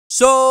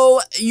So,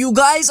 you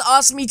guys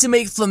asked me to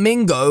make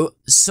Flamingo,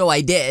 so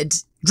I did.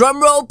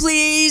 Drum roll,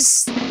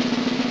 please!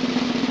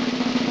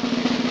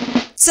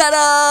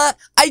 Ta-da!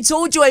 I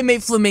told you I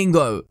made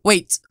Flamingo.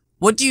 Wait,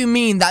 what do you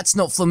mean that's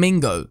not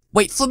Flamingo?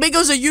 Wait,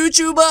 Flamingo's a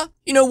YouTuber?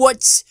 You know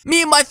what?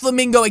 Me and my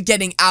Flamingo are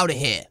getting out of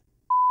here.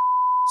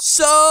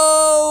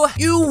 So,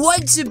 you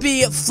want to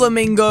be a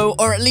Flamingo,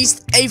 or at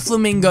least a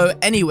Flamingo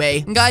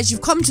anyway. And guys, you've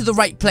come to the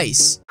right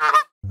place.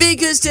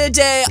 Because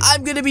today,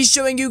 I'm going to be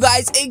showing you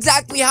guys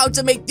exactly how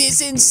to make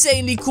this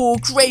insanely cool,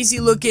 crazy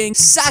looking,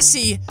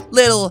 sassy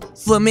little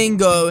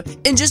flamingo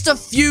in just a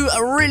few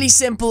really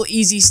simple,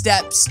 easy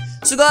steps.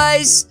 So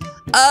guys,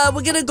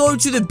 we're going to go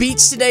to the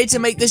beach today to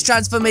make this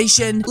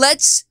transformation.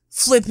 Let's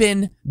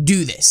flippin'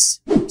 do this.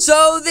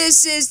 So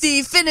this is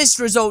the finished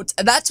result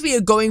that we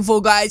are going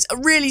for, guys.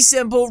 Really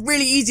simple,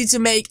 really easy to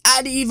make,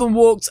 and it even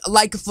walked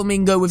like a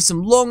flamingo with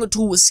some long,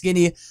 tall,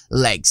 skinny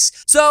legs.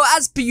 So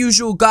as per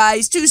usual,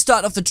 guys, to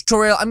start off the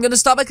tutorial, I'm going to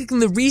start by clicking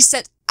the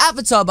reset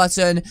avatar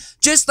button,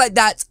 just like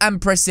that,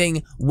 and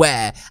pressing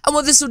wear. And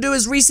what this will do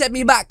is reset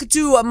me back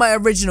to my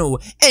original,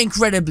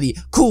 incredibly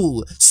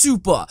cool,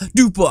 super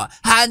duper,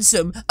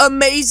 handsome,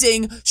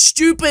 amazing,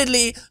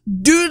 stupidly,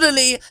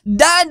 doodly,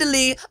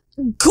 dandly,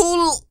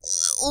 cool,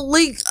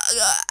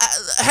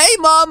 hey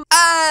mom,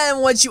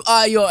 and once you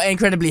are your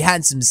incredibly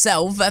handsome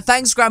self,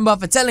 thanks grandma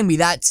for telling me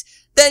that,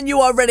 then you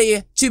are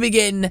ready to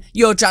begin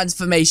your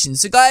transformation.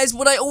 So guys,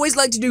 what I always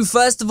like to do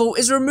first of all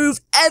is remove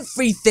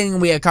everything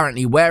we are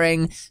currently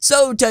wearing.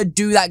 So to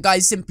do that,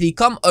 guys, simply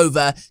come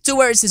over to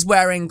where it says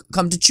wearing,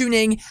 come to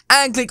tuning,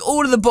 and click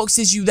all of the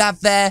boxes you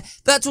have there.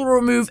 That will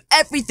remove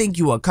everything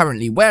you are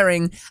currently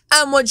wearing.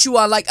 And once you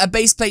are like a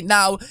base plate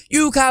now,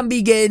 you can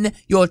begin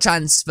your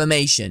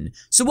transformation.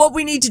 So what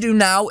we need to do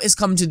now is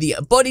come to the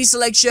body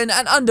selection,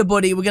 and under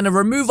body, we're going to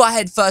remove our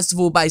head first of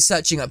all by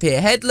searching up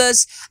here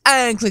headless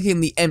and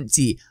clicking the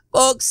empty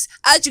box.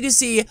 As you can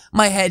see,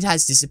 my head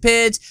has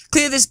disappeared.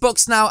 Clear this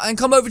box now and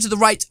come over to the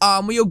right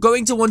arm, where you're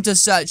going to want to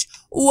search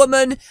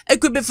woman,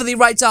 equipment for the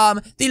right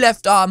arm, the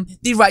left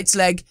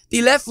leg,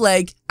 the left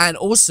leg, and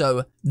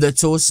also the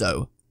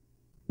torso,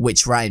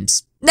 which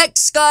rhymes.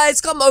 Next,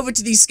 guys, come over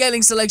to the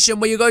scaling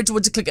selection, where you're going to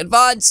want to click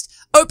advanced,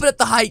 open up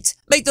the height,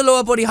 make the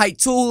lower body height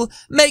tall,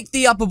 make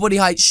the upper body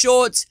height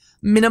short,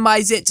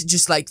 minimize it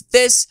just like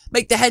this,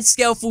 make the head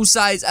scale full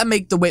size, and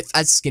make the width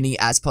as skinny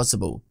as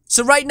possible.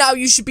 So right now,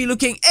 you should be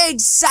looking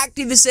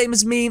exactly the same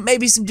as me,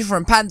 maybe some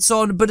different pants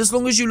on, but as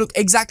long as you look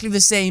exactly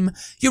the same,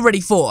 you're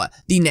ready for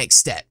the next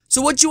step.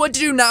 So what you want to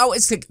do now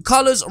is click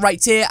colors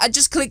right here, and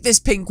just click this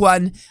pink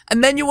one,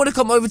 and then you want to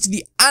come over to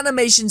the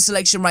animation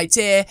selection right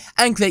here,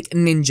 and click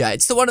ninja.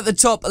 It's the one at the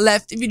top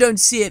left. If you don't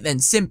see it, then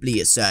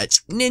simply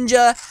search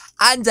ninja,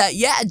 and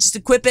yeah, just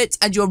equip it,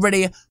 and you're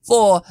ready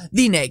for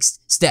the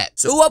next step.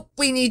 So what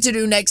we need to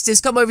do next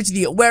is come over to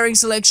the wearing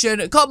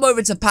selection, come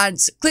over to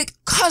pants, click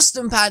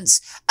custom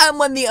pants, and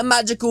when the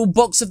magical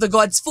box of the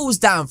gods falls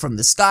down from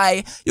the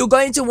sky, you're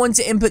going to want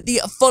to input the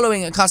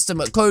following custom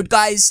code.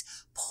 Guys,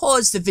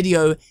 pause the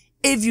video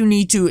if you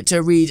need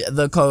to read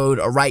the code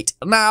right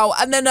now,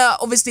 and then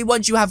obviously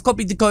once you have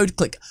copied the code,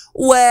 click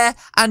wear,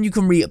 and you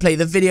can replay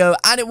the video,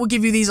 and it will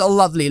give you these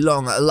lovely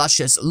long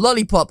luscious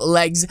lollipop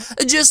legs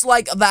just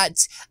like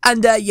that.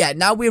 And yeah,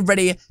 now we're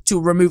ready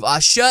to remove our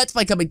shirt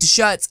by coming to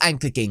shirts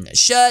and clicking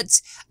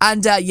shirts.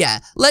 And yeah,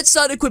 let's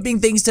start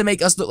equipping things to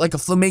make us look like a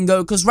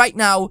flamingo, because right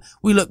now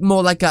we look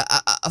more like a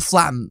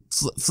flim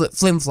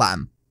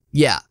flam.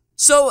 Yeah.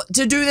 So,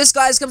 to do this,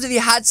 guys, come to the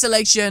hat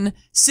selection,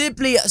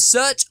 simply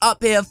search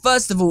up here,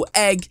 first of all,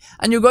 egg,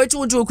 and you're going to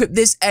want to equip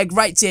this egg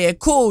right here,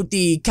 called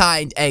the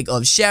kind egg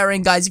of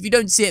sharing. Guys, if you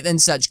don't see it, then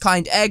search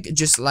kind egg,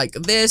 just like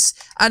this,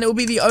 and it will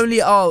be the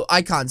only, oh,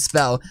 I can't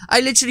spell.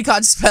 I literally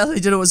can't spell, I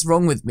don't know what's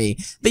wrong with me.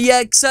 But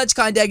yeah, search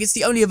kind egg, it's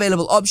the only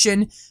available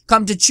option.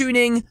 Come to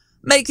tuning,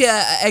 make the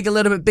egg a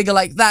little bit bigger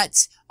like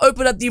that.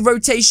 Open up the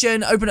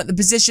rotation, open up the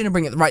position, and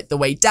bring it right the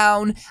way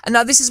down. And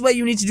now this is where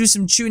you need to do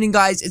some tuning,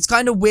 guys. It's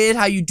kind of weird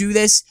how you do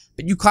this,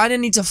 but you kind of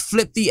need to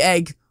flip the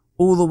egg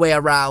all the way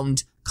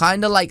around,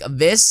 kind of like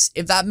this,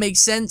 if that makes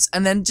sense.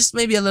 And then just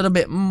maybe a little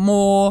bit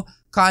more,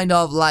 kind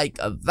of like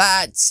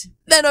that.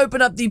 Then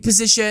open up the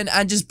position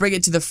and just bring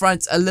it to the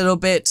front a little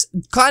bit,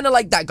 kind of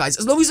like that, guys.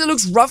 As long as it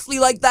looks roughly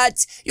like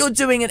that, you're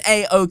doing an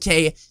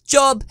A-okay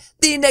job.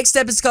 The next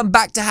step is to come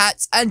back to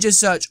hats and just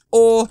search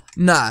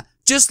Orna.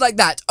 Just like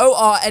that,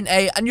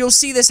 O-R-N-A, and you'll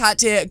see this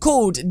hat here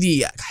called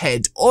the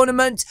head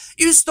ornament.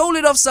 You stole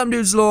it off some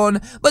dude's lawn,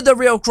 but the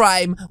real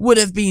crime would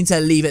have been to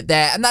leave it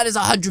there, and that is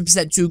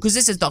 100% true, because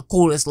this is the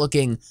coolest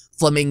looking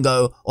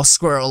flamingo or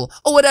squirrel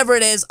or whatever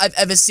it is I've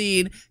ever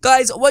seen.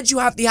 Guys, once you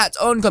have the hat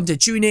on, come to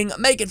tuning,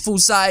 make it full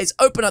size,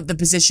 open up the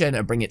position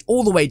and bring it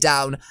all the way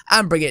down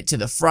and bring it to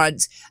the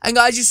front. And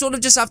guys, you sort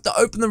of just have to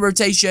open the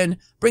rotation,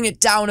 bring it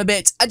down a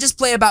bit, and just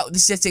play about with the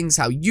settings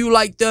how you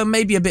like them,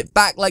 maybe a bit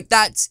back like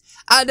that.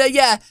 And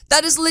yeah,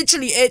 that is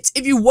literally it.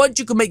 If you want,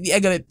 you can make the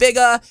egg a bit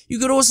bigger. You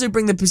could also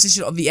bring the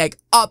position of the egg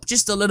up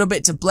just a little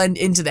bit to blend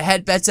into the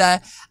head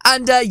better.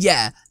 And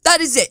yeah,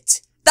 that is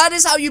it. That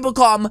is how you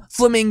become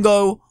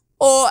Flamingo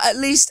or at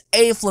least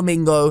a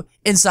flamingo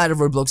inside of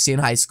Robloxian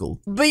Highschool.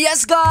 But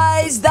yes,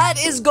 guys, that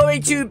is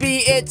going to be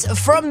it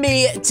from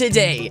me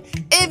today.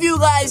 If you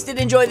guys did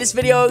enjoy this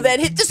video, then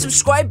hit the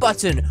subscribe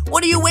button.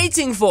 What are you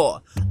waiting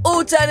for?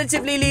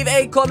 Alternatively, leave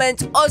a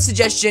comment or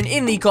suggestion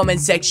in the comment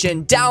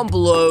section down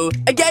below.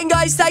 Again,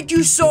 guys, thank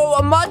you so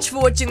much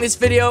for watching this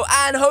video,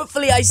 and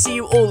hopefully I see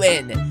you all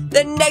in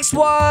the next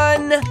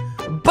one.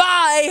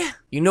 Bye!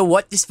 You know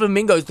what? This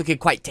flamingo is looking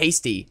quite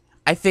tasty.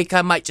 I think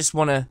I might just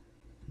want to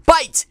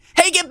bite.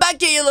 Hey, get back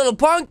here, you little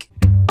punk!